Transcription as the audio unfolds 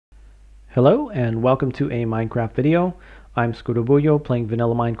Hello and welcome to a Minecraft video. I'm Scudobuyo playing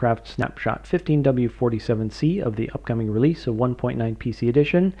vanilla Minecraft Snapshot 15W47C of the upcoming release of 1.9 PC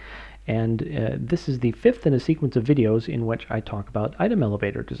Edition, and this is the fifth in a sequence of videos in which I talk about item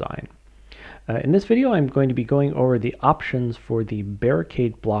elevator design. In this video I'm going to be going over the options for the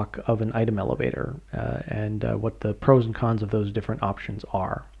barricade block of an item elevator and what the pros and cons of those different options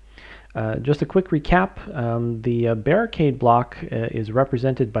are. Just a quick recap, the barricade block is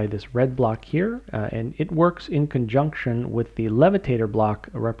represented by this red block here, and it works in conjunction with the levitator block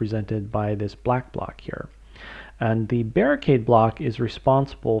represented by this black block here. And the barricade block is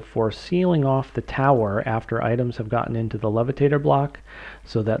responsible for sealing off the tower after items have gotten into the levitator block,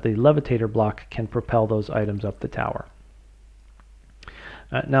 so that the levitator block can propel those items up the tower.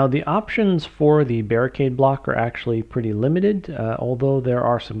 Now the options for the barricade block are actually pretty limited, although there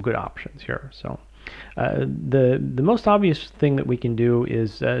are some good options here. So the most obvious thing that we can do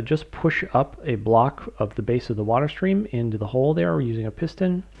is just push up a block of the base of the water stream into the hole there using a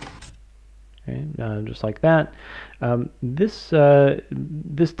piston. Okay, just like that. This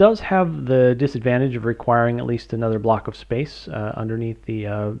does have the disadvantage of requiring at least another block of space underneath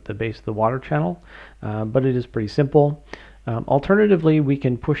the base of the water channel, but it is pretty simple. Alternatively, we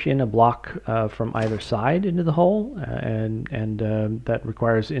can push in a block from either side into the hole, and that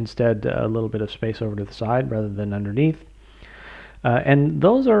requires instead a little bit of space over to the side rather than underneath. And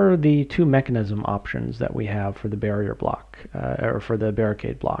those are the two mechanism options that we have for the barrier block, or for the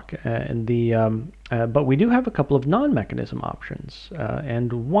barricade block. But we do have a couple of non-mechanism options,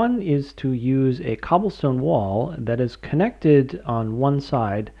 and one is to use a cobblestone wall that is connected on one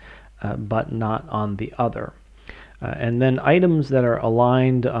side, but not on the other. And then items that are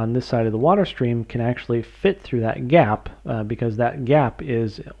aligned on this side of the water stream can actually fit through that gap, because that gap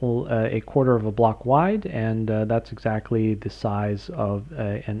is a quarter of a block wide, and that's exactly the size of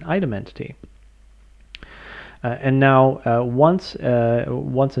an item entity. And now once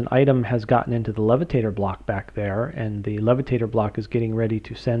an item has gotten into the levitator block back there, and the levitator block is getting ready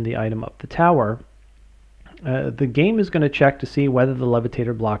to send the item up the tower, the game is going to check to see whether the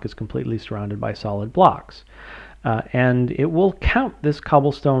levitator block is completely surrounded by solid blocks. And it will count this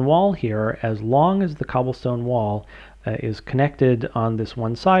cobblestone wall here as long as the cobblestone wall is connected on this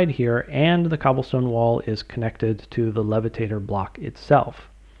one side here, and the cobblestone wall is connected to the levitator block itself.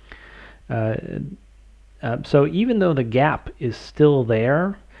 So even though the gap is still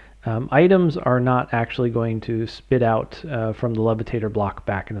there, items are not actually going to spit out from the levitator block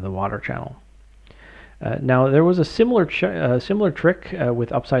back into the water channel. Now there was a similar trick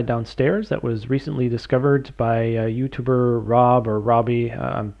with upside down stairs that was recently discovered by YouTuber Rob or Robbie.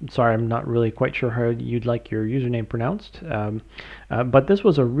 I'm sorry, I'm not really quite sure how you'd like your username pronounced. But this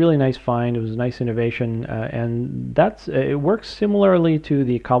was a really nice find. It was a nice innovation, and it works similarly to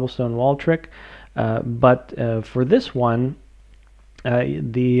the cobblestone wall trick. But for this one,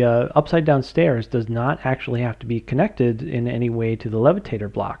 the upside down stairs does not actually have to be connected in any way to the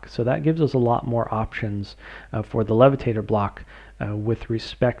levitator block, so that gives us a lot more options for the levitator block with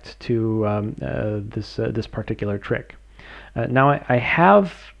respect to this particular trick. Now I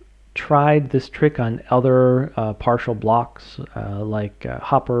have tried this trick on other partial blocks like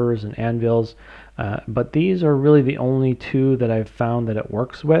hoppers and anvils, but these are really the only two that I've found that it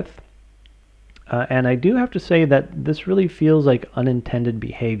works with. And I do have to say that this really feels like unintended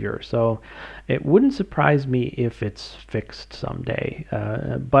behavior, so it wouldn't surprise me if it's fixed someday.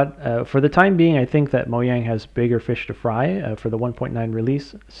 But for the time being, I think that Mojang has bigger fish to fry for the 1.9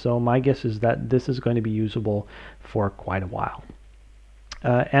 release, so my guess is that this is going to be usable for quite a while.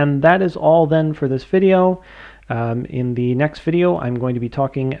 And that is all then for this video. In the next video, I'm going to be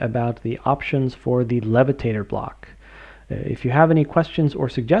talking about the options for the levitator block. If you have any questions or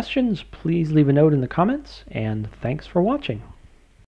suggestions, please leave a note in the comments, and thanks for watching.